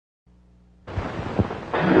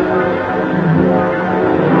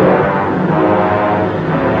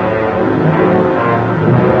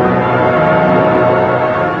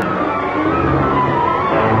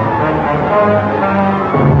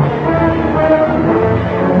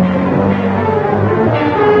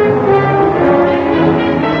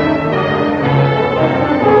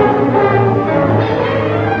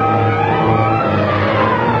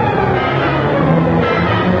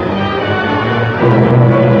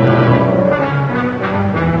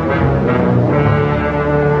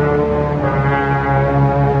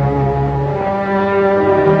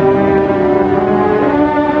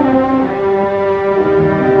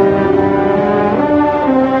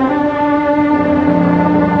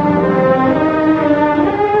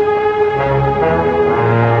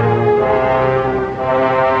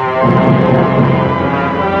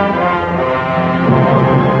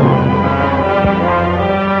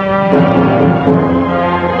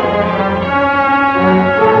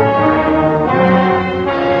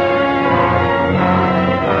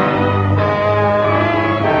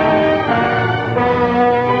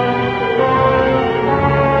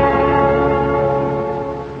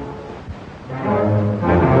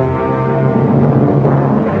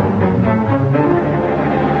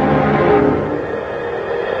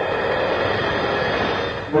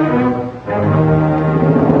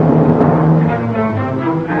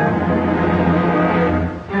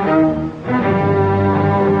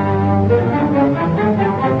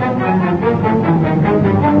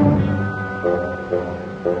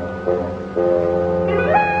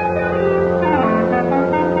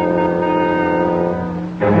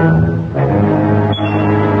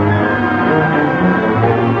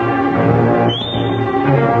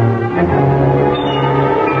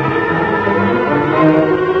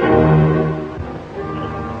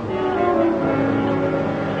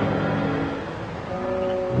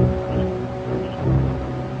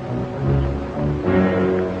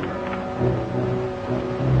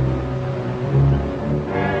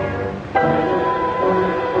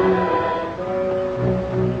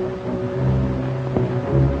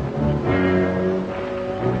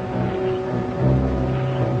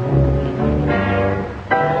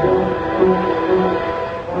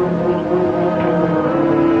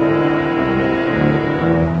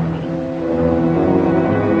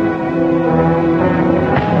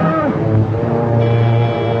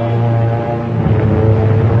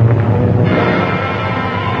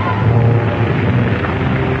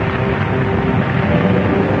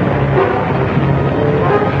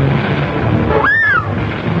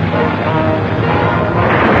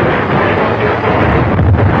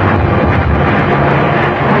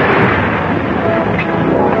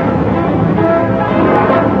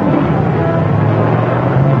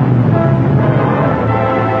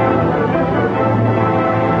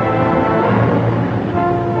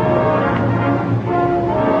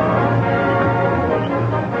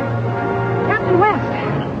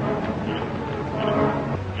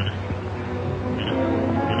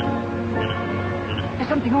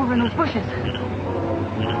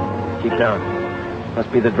Keep down.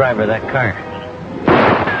 Must be the driver of that car.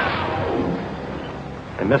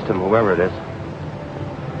 I missed him, whoever it is.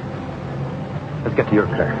 Let's get to your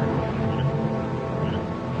car.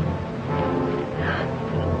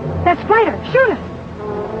 That spider! Shoot it!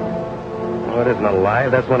 Oh, it isn't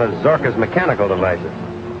alive. That's one of Zorka's mechanical devices.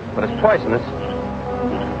 But it's poisonous.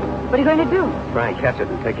 What are you going to do? Try and catch it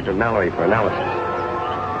and take it to Mallory for analysis.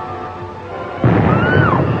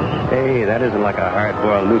 Hey, that isn't like a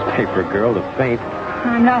hard-boiled newspaper girl to faint.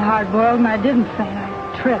 I'm not hard-boiled, and I didn't faint.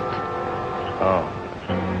 I tripped. Oh.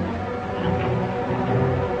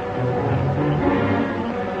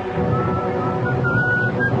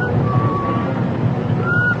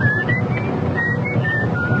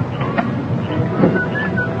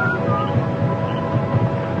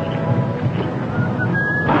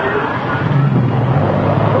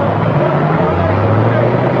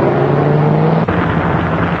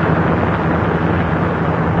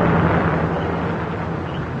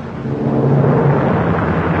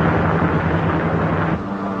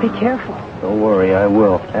 Be careful. Don't worry, I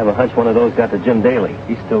will. I have a hunch one of those got to Jim Daly.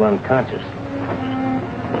 He's still unconscious.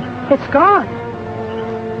 It's gone.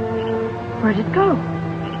 Where'd it go?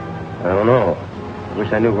 I don't know. I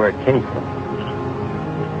wish I knew where it came from.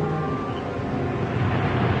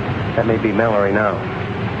 That may be Mallory now.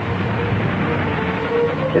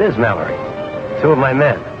 It is Mallory. Two of my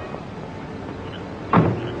men.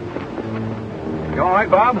 You all right,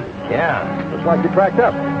 Bob? Yeah. Looks like you cracked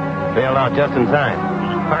up. Bailed out just in time.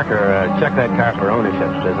 Parker, check that car for ownership.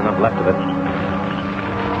 There's enough left of it.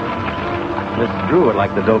 Miss Drew would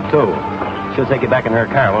like the dope, too. She'll take you back in her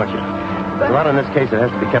car, won't you? but... Well, in this case, it has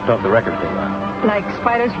to be kept off the record for a while. Like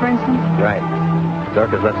spiders, for instance? Right.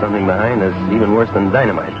 Zorka's left something behind that's even worse than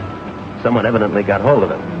dynamite. Someone evidently got hold of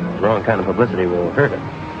it. The wrong kind of publicity will hurt it.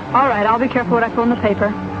 All right, I'll be careful what I put in the paper.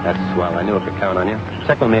 That's swell. I knew I could count on you.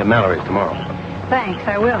 Check with me at Mallory's tomorrow. Thanks,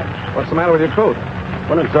 I will. What's the matter with your coat?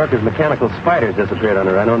 One of Zorka's mechanical spiders disappeared on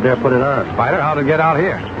her. I don't dare put it on. Spider, how'd it get out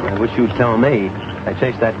here? I wish you'd tell me. I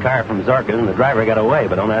chased that car from Zorka's and the driver got away,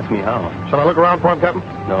 but don't ask me how. Shall I look around for him, Captain?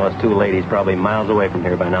 No, it's too late. He's probably miles away from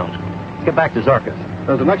here by now. Let's get back to Zorka's.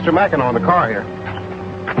 There's an extra Mackinac in the car here.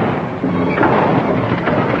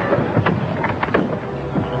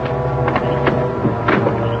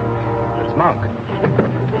 It's Monk.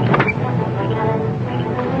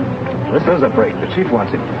 This is a break. The chief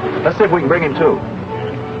wants him. Let's see if we can bring him too.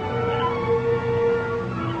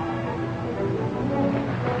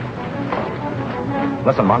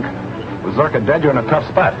 Listen, Monk. With Zorka dead, you're in a tough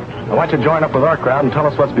spot. I want you to join up with our crowd and tell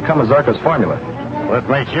us what's become of Zorka's formula. What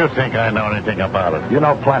makes you think I know anything about it? You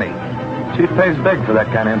know plenty. Chief pays big for that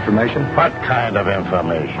kind of information. What kind of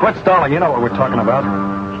information? Quit stalling. You know what we're talking about.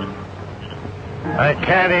 I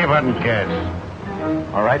can't even guess.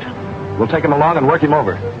 All right. We'll take him along and work him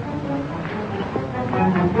over.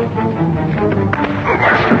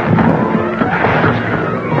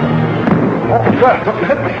 Oh, God, something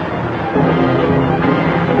hit me.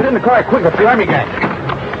 Get in the car quick. It's the army gang.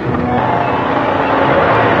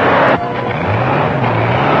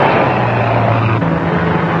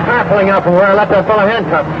 Car pulling out from where I left that fellow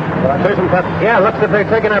handcuffed. Chase him, Captain. Yeah, looks as if they're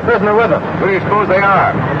taking our prisoner with them. Who do you suppose they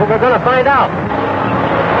are? But we're going to find out.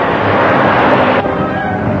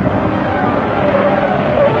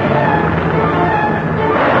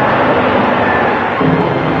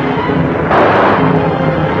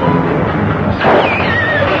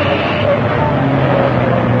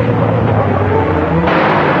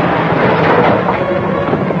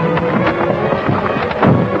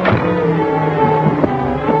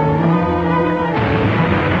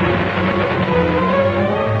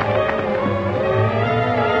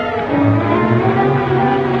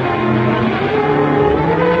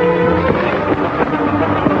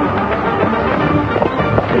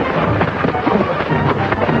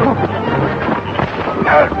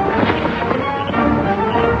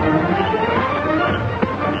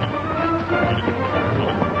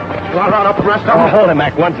 Oh, hold him,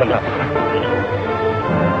 Mac. Once enough.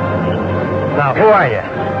 Now, who are you?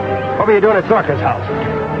 What were you doing at Zorka's house?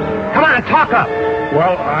 Come on, talk up.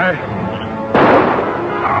 Well, I...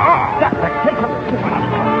 Take him.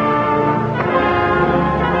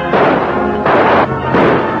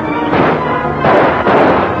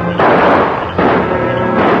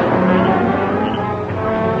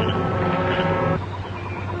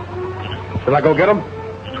 Shall I go get him?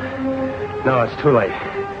 No, it's too late.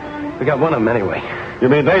 We got one of them anyway. You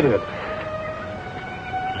mean they did?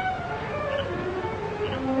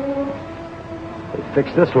 They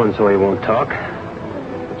fixed this one so he won't talk.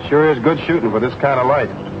 It sure is good shooting for this kind of light.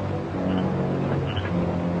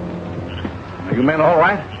 Are you men all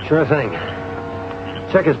right? Sure thing.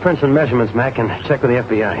 Check his prints and measurements, Mac, and check with the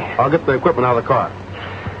FBI. I'll get the equipment out of the car.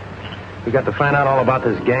 We got to find out all about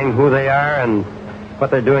this gang, who they are, and what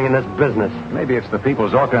they're doing in this business. Maybe it's the people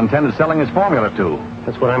Zorka intended selling his formula to.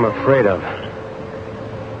 That's what I'm afraid of.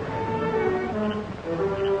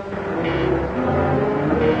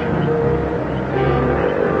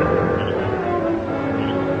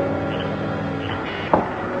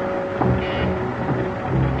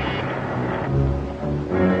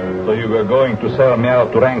 So you were going to sell me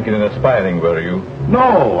out to Rankin and aspiring, were you?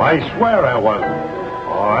 No, I swear I wasn't.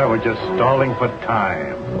 Oh, I was just stalling for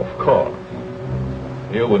time. Of course.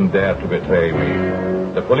 You wouldn't dare to betray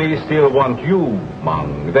me. The police still want you,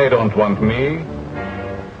 Monk. They don't want me.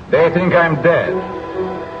 They think I'm dead.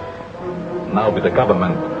 Now with the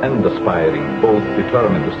government and aspiring both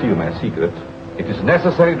determined to steal my secret, it is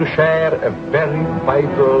necessary to share a very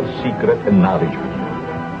vital secret and knowledge with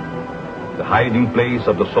you. The hiding place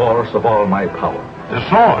of the source of all my power. The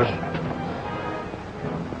source?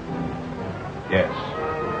 Yes.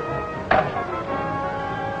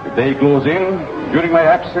 If they close in during my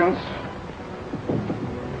absence,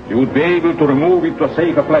 you would be able to remove it to a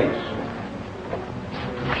safer place.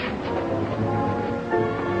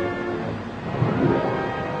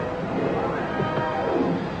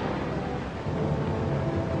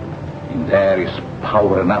 And there is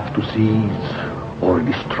power enough to seize or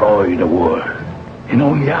destroy the world. And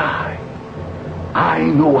only I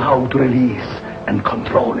know how to release and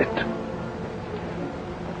control it.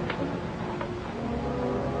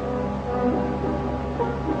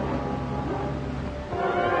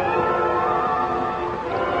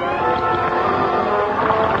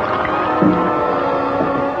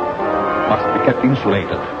 kept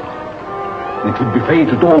insulated. It would be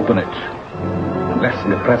fatal to open it, unless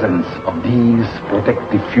in the presence of these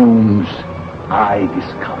protective fumes I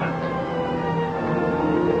discovered.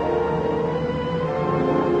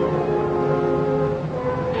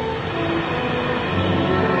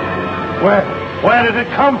 Where did it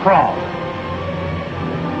come from?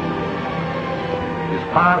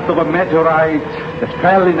 It's part of a meteorite that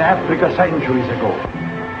fell in Africa centuries ago.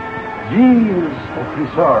 Years of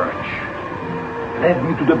research led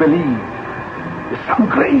me to the belief that some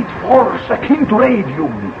great force akin to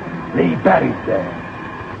radium lay buried there.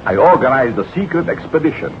 I organized a secret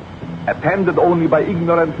expedition, attended only by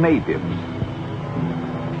ignorant natives.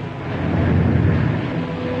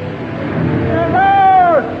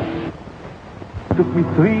 It took me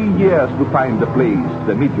 3 years to find the place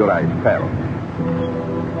the meteorite fell.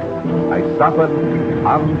 I suffered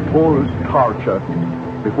untold torture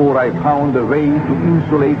before I found a way to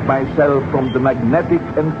insulate myself from the magnetic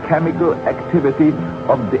and chemical activity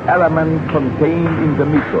of the element contained in the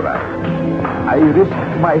meteorite. I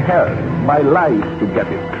risked my health, my life to get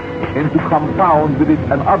it, and to compound with it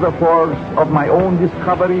another force of my own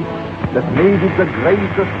discovery that made it the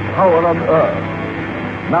greatest power on earth.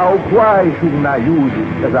 Now why shouldn't I use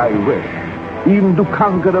it as I wish, even to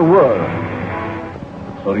conquer the world?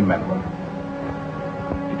 So remember,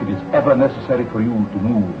 if it is ever necessary for you to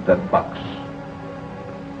move that box,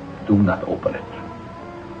 do not open it.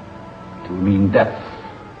 It will mean death,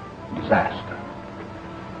 disaster.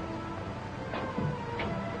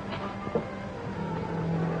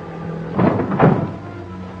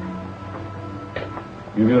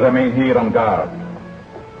 You will remain here on guard.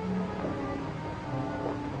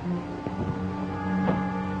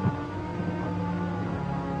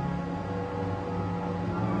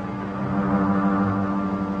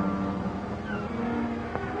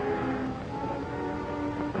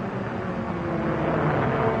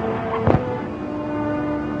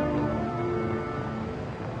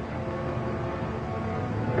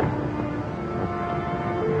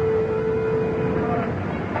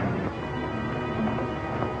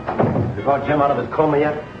 You got Jim out of his coma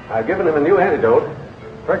yet? I've given him a new antidote.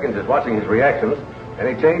 Perkins is watching his reactions.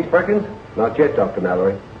 Any change, Perkins? Not yet, Dr.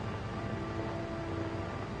 Mallory.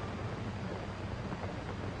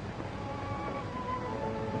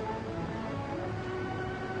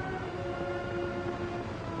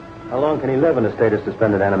 How long can he live in a state of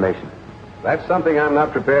suspended animation? That's something I'm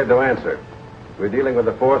not prepared to answer. We're dealing with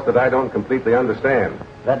a force that I don't completely understand.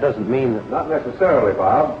 That doesn't mean that... Not necessarily,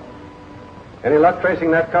 Bob. Any luck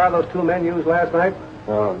tracing that car those two men used last night?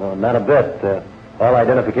 No, not a bit. All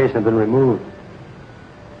identification has been removed.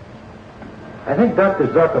 I think Dr.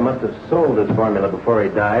 Zorka must have sold his formula before he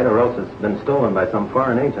died, or else it's been stolen by some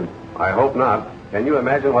foreign agent. I hope not. Can you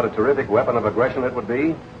imagine what a terrific weapon of aggression it would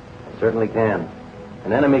be? I certainly can.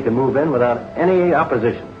 An enemy can move in without any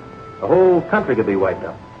opposition. The whole country could be wiped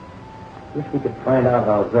out. Wish we could find out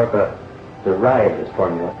how Zorka derived his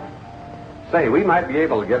formula. Say, we might be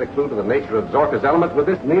able to get a clue to the nature of Zorka's element with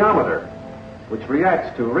this neometer, which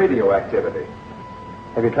reacts to radioactivity.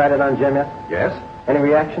 Have you tried it on Jim yet? Yes? Any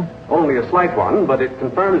reaction? Only a slight one, but it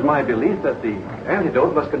confirms my belief that the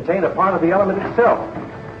antidote must contain a part of the element itself.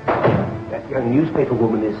 That young newspaper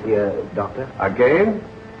woman is here, Doctor. Again?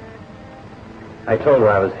 I told her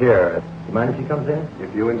I was here. Do you mind if she comes in?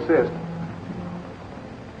 If you insist.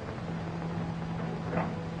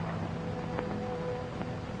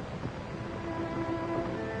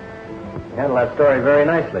 You handle that story very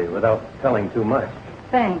nicely without telling too much.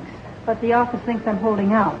 Thanks. But the office thinks I'm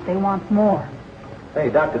holding out. They want more. Hey,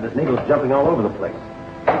 Doctor, this needle's jumping all over the place.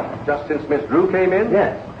 Just since Miss Drew came in?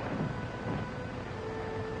 Yes.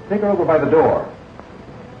 Take her over by the door.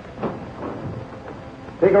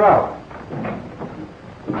 Take her out.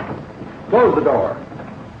 Close the door.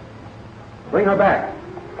 Bring her back.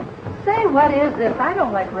 Say, what is this? I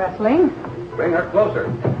don't like wrestling. Bring her closer.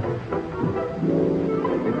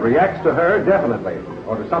 It reacts to her, definitely.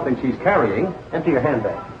 Or to something she's carrying. Empty your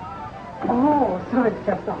handbag. Oh, so it's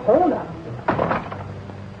just a holdup.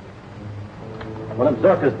 One of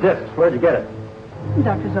Zorka's discs. Where'd you get it?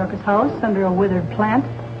 Dr. Zorka's house, under a withered plant.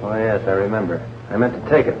 Oh, yes, I remember. I meant to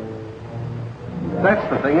take it. That's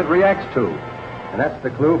the thing it reacts to. And that's the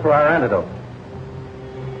clue for our antidote.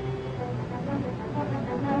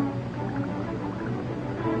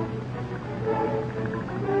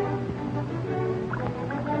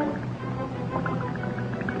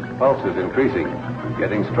 Pulse is increasing,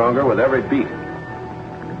 getting stronger with every beat.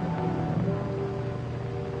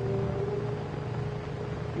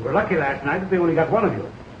 You were lucky last night that they only got one of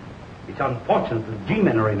you. It's unfortunate the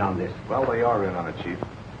G-men are in on this. Well, they are in on it, Chief.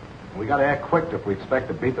 We got to act quick if we expect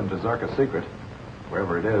to beat them to Zorka's secret.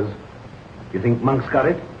 wherever it is. You think Monk's got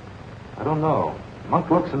it? I don't know. Monk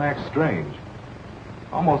looks and acts strange.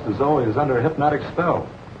 Almost as though he is under a hypnotic spell.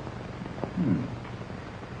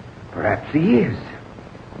 Perhaps he is.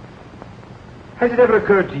 Has it ever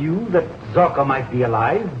occurred to you that Zorka might be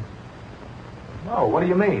alive? No, what do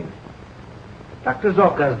you mean? Dr.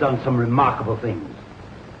 Zorka has done some remarkable things.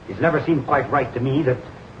 It's never seemed quite right to me that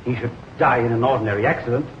he should die in an ordinary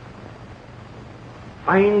accident.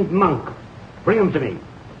 Find Monk. Bring him to me.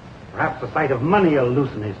 Perhaps the sight of money will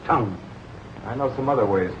loosen his tongue. I know some other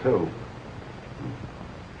ways, too.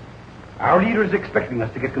 Our leader is expecting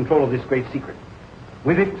us to get control of this great secret.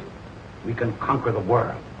 With it, we can conquer the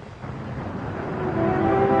world.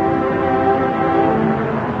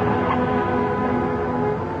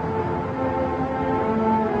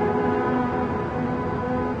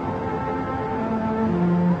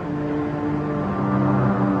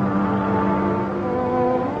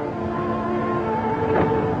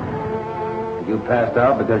 You passed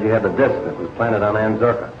out because you had the disc that was planted on Ann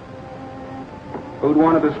Zorka. Who'd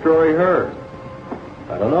want to destroy her?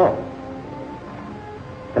 I don't know.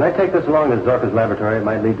 Can I take this along to Zorka's laboratory? It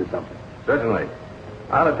might lead to something. Certainly.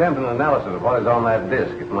 I'll attempt an analysis of what is on that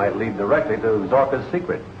disc. It might lead directly to Zorka's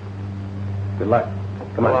secret. Good luck.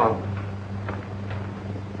 Come on. Along.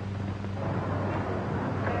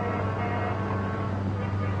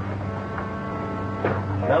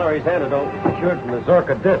 Mallory's antidote is secured from the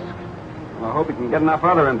Zorka disc. I hope we can get enough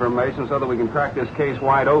other information so that we can crack this case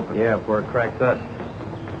wide open. Yeah, before it cracks us.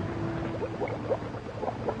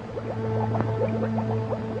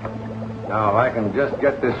 Now, if I can just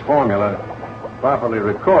get this formula properly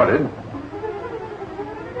recorded.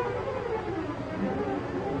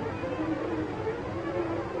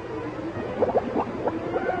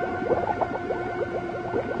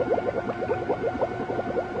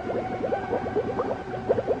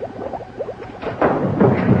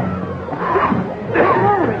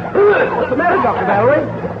 What's the matter, Dr. Mallory?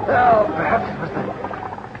 Well, perhaps it was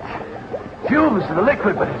the fumes of the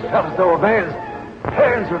liquid, but it felt as though a man's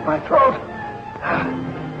hands were at my throat.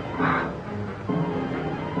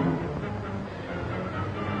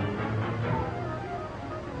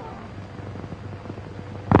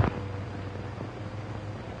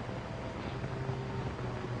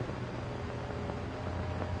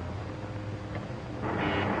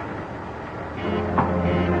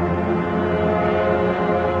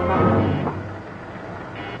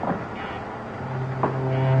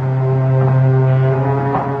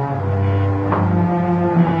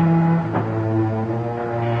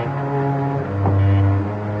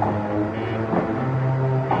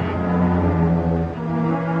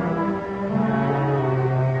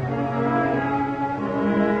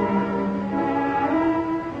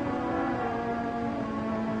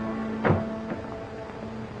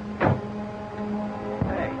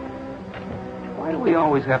 We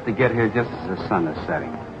always have to get here just as the sun is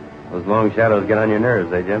setting. Those long shadows get on your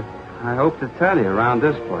nerves, eh, Jim? I hope to tell you around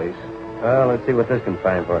this place. Well, let's see what this can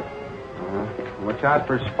find for us. Watch out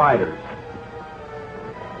for spiders.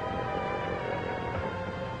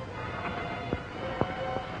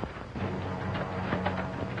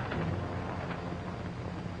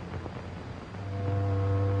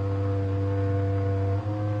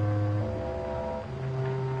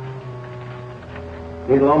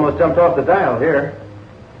 Needle almost jumped off the dial here.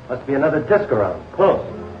 Must be another disc around. Close.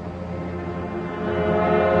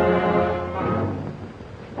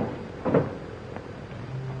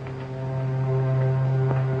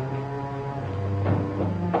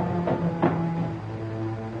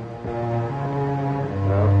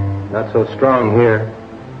 Well, not so strong here.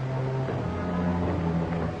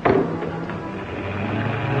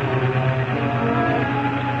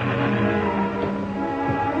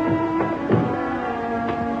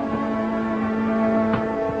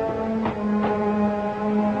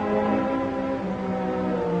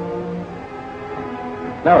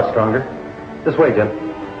 Now it's stronger. This way, Jim.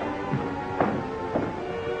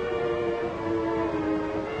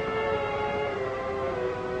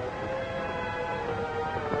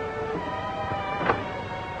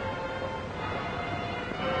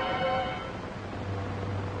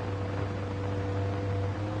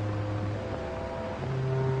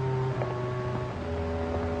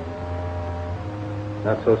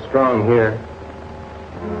 Not so strong here.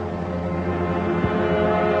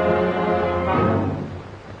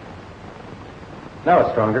 Now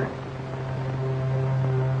it's stronger.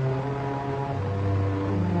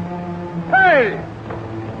 Hey!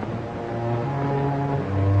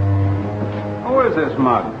 Who is this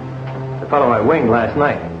mug? The fellow I winged last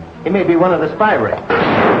night. He may be one of the spy rings.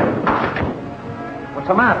 What's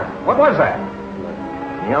the matter? What was that?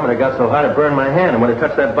 The thermometer got so hot it burned my hand, and when it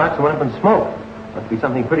touched that box, it went up in smoke. Must be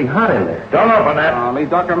something pretty hot in there. Don't open that. Leave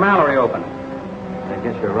Dr. Mallory open. I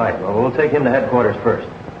guess you're right. Well, we'll take him to headquarters first.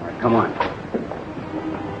 All right, come on.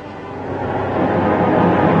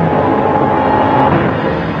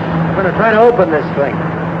 I'm going to try to open this thing.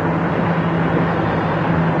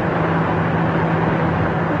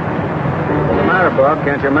 What's the matter, Bob?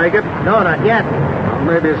 Can't you make it? No, not yet. Well,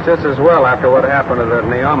 maybe it's just as well after what happened to that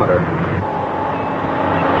neometer.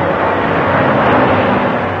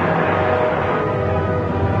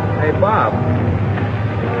 Hey, Bob.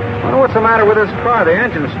 I wonder what's the matter with this car. The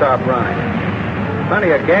engine stopped running.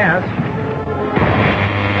 Plenty of gas.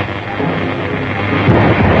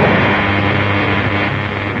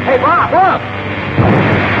 Hey, Bob, look!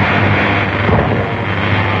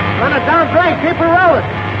 Run it down great. Keep her rolling.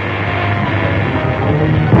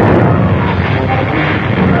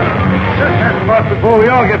 Just that spot before we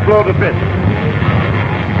all get blown to bits.